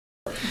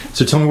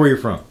So tell me where you're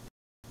from.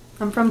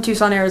 I'm from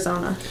Tucson,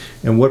 Arizona.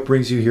 And what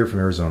brings you here from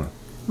Arizona?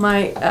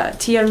 My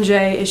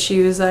TMJ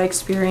issues I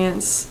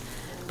experienced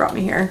brought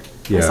me here.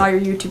 Yeah. I saw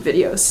your YouTube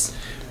videos.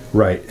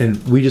 Right,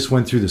 and we just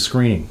went through the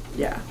screening.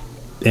 Yeah.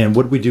 And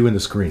what did we do in the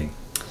screening?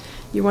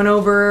 You went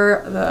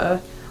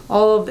over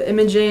all of the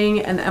imaging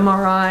and the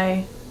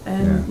MRI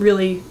and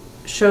really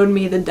showed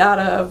me the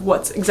data of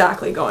what's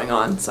exactly going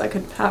on, so I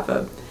could have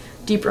a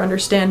deeper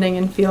understanding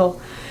and feel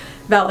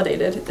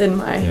validated in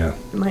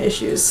my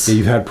issues. Yeah,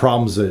 you've had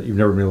problems that you've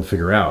never been able to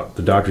figure out.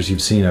 The doctors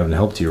you've seen haven't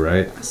helped you,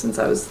 right? Since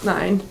I was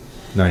 9.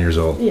 9 years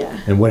old. Yeah.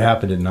 And what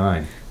happened at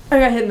 9? I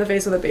got hit in the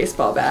face with a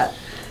baseball bat.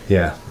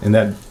 Yeah, and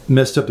that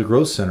messed up the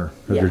growth center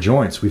of your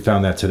joints. We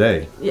found that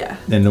today. Yeah.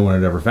 And no one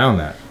had ever found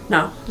that.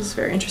 No, this is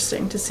very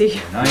interesting to see.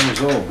 9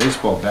 years old,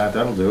 baseball bat,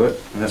 that'll do it.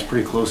 And that's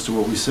pretty close to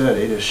what we said,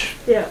 8-ish.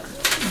 Yeah.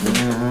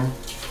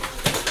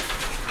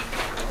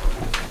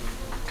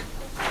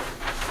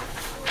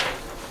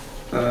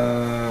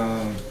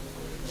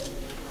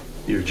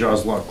 Your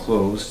jaw's locked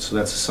closed, so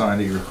that's a sign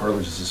that your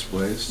cartilage is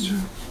displaced.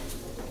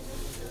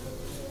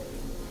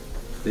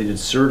 They did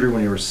surgery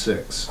when you were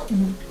 6.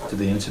 Did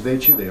they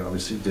intubate you? They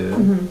obviously did.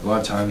 A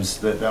lot of times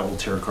that will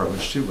tear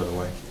cartilage too, by the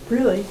way.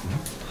 Really?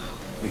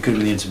 It could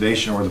be the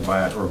intubation or the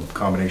biot or a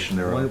combination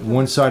thereof.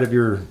 One side of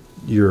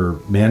your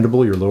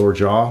mandible, your lower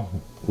jaw,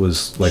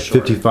 was like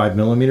 55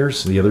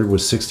 millimeters, and the other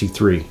was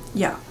 63.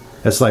 Yeah.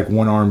 That's like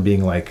one arm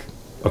being like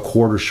a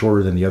quarter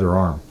shorter than the other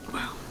arm.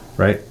 Wow.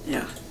 Right?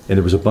 Yeah. And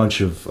there was a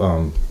bunch of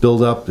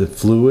buildup of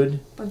fluid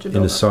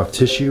in the soft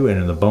tissue and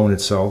in the bone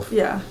itself.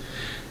 Yeah.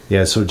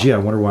 Yeah, so gee, I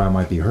wonder why I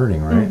might be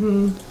hurting,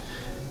 right?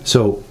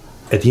 So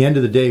at the end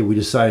of the day, we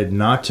decided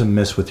not to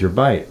mess with your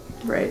bite.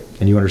 Right.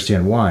 And you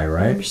understand why,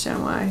 right? I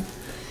understand why.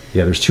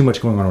 Yeah, there's too much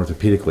going on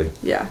orthopedically.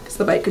 Yeah, because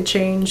the bite could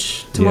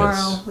change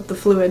tomorrow with the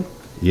fluid.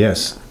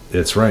 Yes,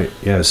 that's right.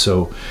 Yeah,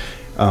 so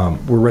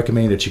we're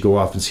recommending that you go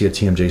off and see a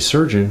TMJ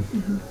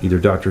surgeon, either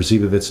Dr.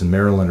 Zibovitz in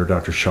Maryland or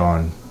Dr. Shaw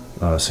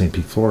in St.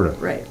 Pete, Florida.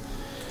 Right.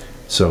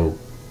 So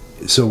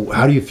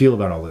how do you feel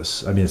about all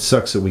this? I mean, it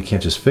sucks that we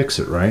can't just fix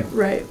it, right?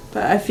 Right,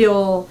 but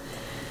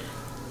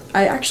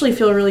I actually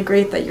feel really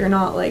great that you're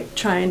not like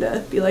trying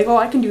to be like, oh,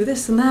 I can do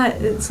this and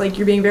that. It's like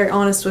you're being very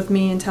honest with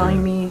me and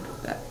telling me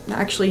that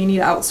actually you need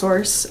to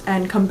outsource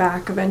and come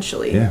back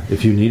eventually. Yeah,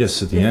 if you need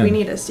us at the end. If we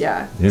need us,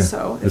 yeah.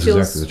 So it that's feels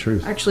exactly the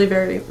truth. Actually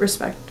very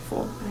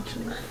respectful,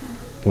 actually.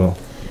 Well,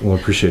 we'll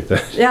appreciate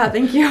that. Yeah,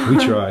 thank you.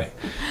 We try.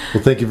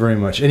 Well, thank you very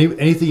much.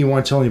 Anything you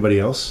want to tell anybody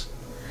else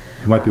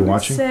who might be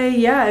watching? I would say,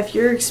 yeah, if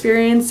you're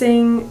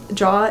experiencing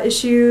jaw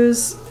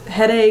issues,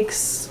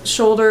 headaches,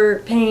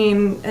 shoulder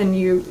pain, and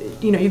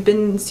you've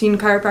been seeing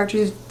chiropractors,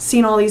 you've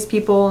seen all these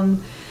people,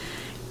 and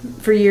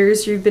for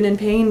years you've been in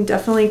pain,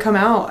 definitely come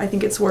out. I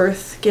think it's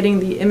worth getting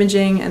the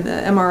imaging and the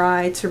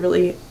MRI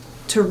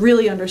to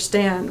really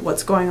understand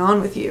what's going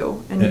on with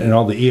you. And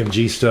all the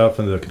EMG stuff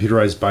and the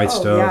computerized bite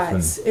stuff. Yeah,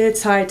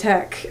 it's high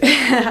tech.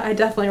 I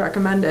definitely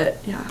recommend it.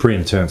 Yeah. Pretty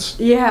intense.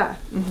 Yeah.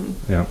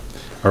 Yeah.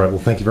 All right. Well,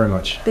 thank you very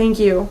much. Thank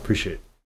you. Appreciate it.